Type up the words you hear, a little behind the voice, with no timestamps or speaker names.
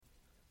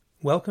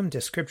Welcome to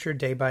Scripture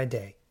Day by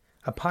Day,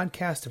 a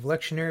podcast of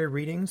lectionary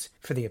readings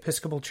for the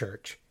Episcopal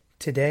Church.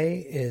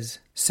 Today is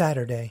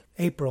Saturday,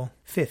 April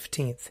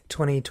 15th,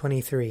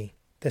 2023,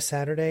 the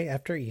Saturday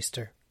after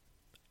Easter.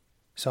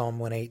 Psalm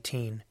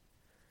 118.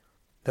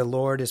 The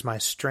Lord is my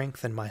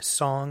strength and my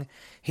song.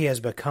 He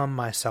has become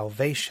my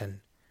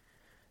salvation.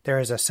 There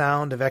is a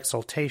sound of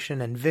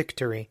exultation and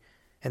victory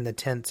in the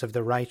tents of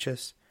the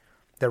righteous.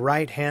 The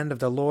right hand of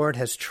the Lord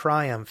has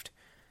triumphed.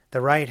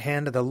 The right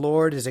hand of the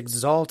Lord is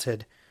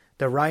exalted.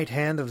 The right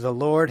hand of the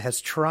Lord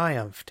has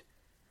triumphed.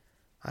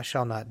 I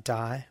shall not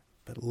die,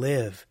 but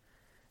live,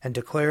 and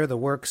declare the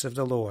works of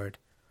the Lord.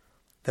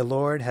 The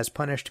Lord has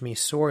punished me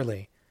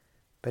sorely,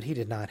 but he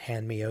did not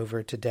hand me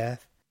over to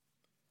death.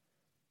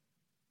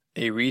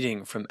 A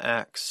reading from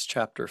Acts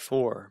chapter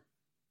 4.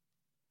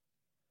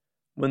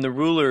 When the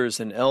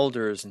rulers and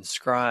elders and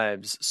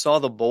scribes saw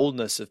the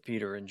boldness of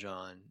Peter and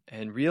John,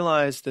 and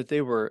realized that they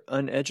were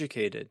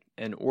uneducated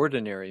and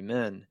ordinary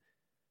men,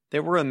 they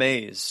were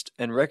amazed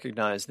and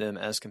recognized them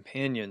as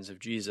companions of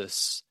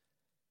Jesus.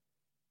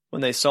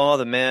 When they saw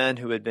the man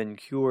who had been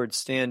cured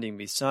standing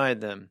beside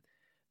them,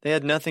 they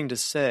had nothing to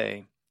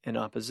say in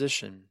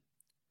opposition.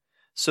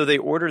 So they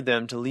ordered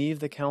them to leave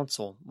the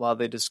council while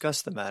they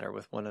discussed the matter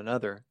with one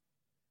another.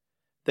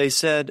 They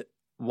said,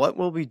 "What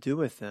will we do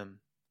with them?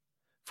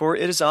 For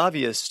it is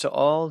obvious to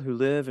all who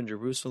live in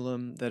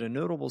Jerusalem that a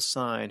notable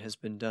sign has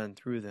been done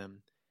through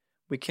them.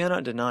 We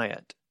cannot deny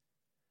it.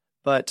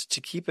 But to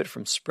keep it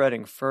from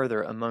spreading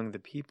further among the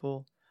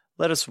people,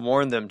 let us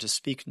warn them to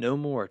speak no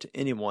more to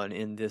anyone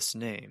in this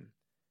name."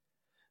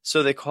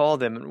 So they called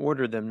them and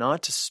ordered them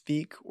not to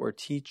speak or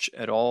teach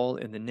at all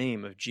in the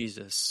name of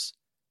Jesus.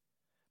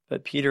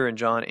 But Peter and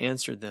John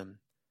answered them,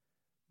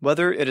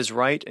 "Whether it is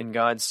right in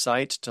God's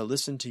sight to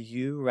listen to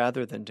you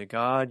rather than to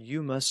God,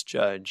 you must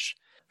judge,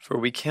 for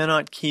we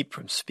cannot keep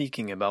from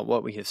speaking about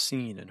what we have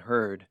seen and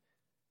heard."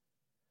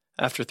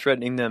 After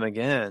threatening them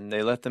again,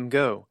 they let them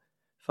go,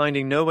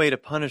 finding no way to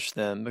punish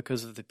them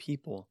because of the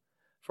people,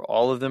 for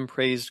all of them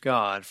praised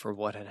God for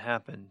what had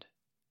happened.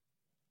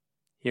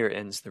 Here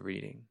ends the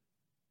reading.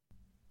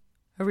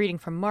 A reading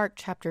from Mark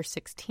chapter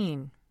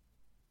 16.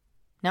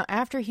 Now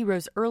after he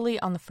rose early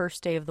on the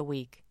first day of the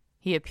week,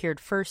 he appeared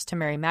first to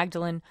Mary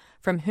Magdalene,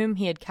 from whom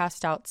he had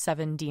cast out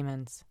 7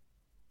 demons.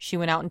 She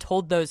went out and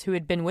told those who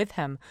had been with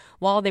him,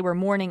 while they were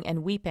mourning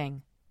and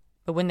weeping.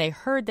 But when they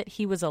heard that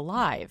he was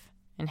alive,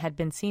 and had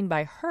been seen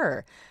by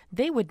her,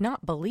 they would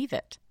not believe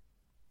it.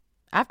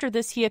 After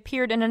this he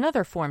appeared in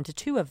another form to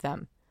 2 of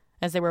them,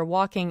 as they were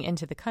walking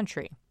into the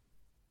country.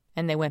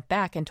 And they went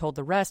back and told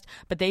the rest,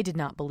 but they did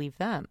not believe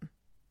them.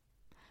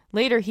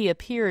 Later he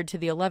appeared to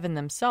the 11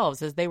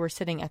 themselves as they were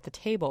sitting at the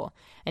table,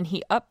 and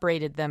he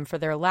upbraided them for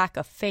their lack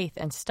of faith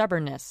and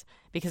stubbornness,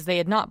 because they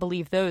had not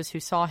believed those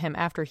who saw him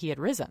after he had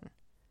risen.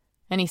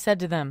 And he said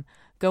to them,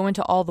 "Go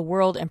into all the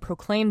world and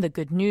proclaim the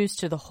good news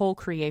to the whole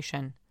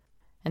creation."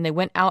 And they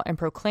went out and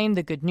proclaimed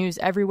the good news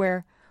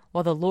everywhere,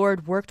 while the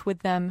Lord worked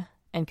with them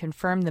and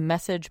confirmed the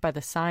message by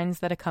the signs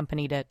that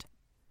accompanied it.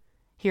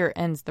 Here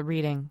ends the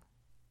reading.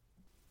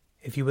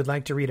 If you would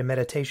like to read a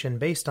meditation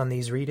based on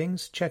these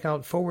readings, check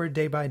out Forward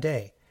Day by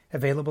Day,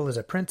 available as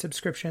a print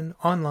subscription,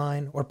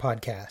 online, or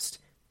podcast.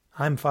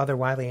 I'm Father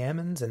Wiley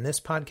Ammons, and this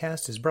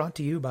podcast is brought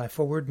to you by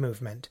Forward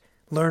Movement.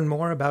 Learn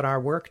more about our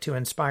work to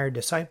inspire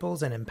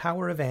disciples and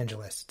empower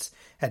evangelists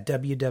at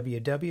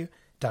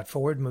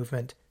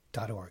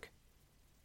www.forwardmovement.org.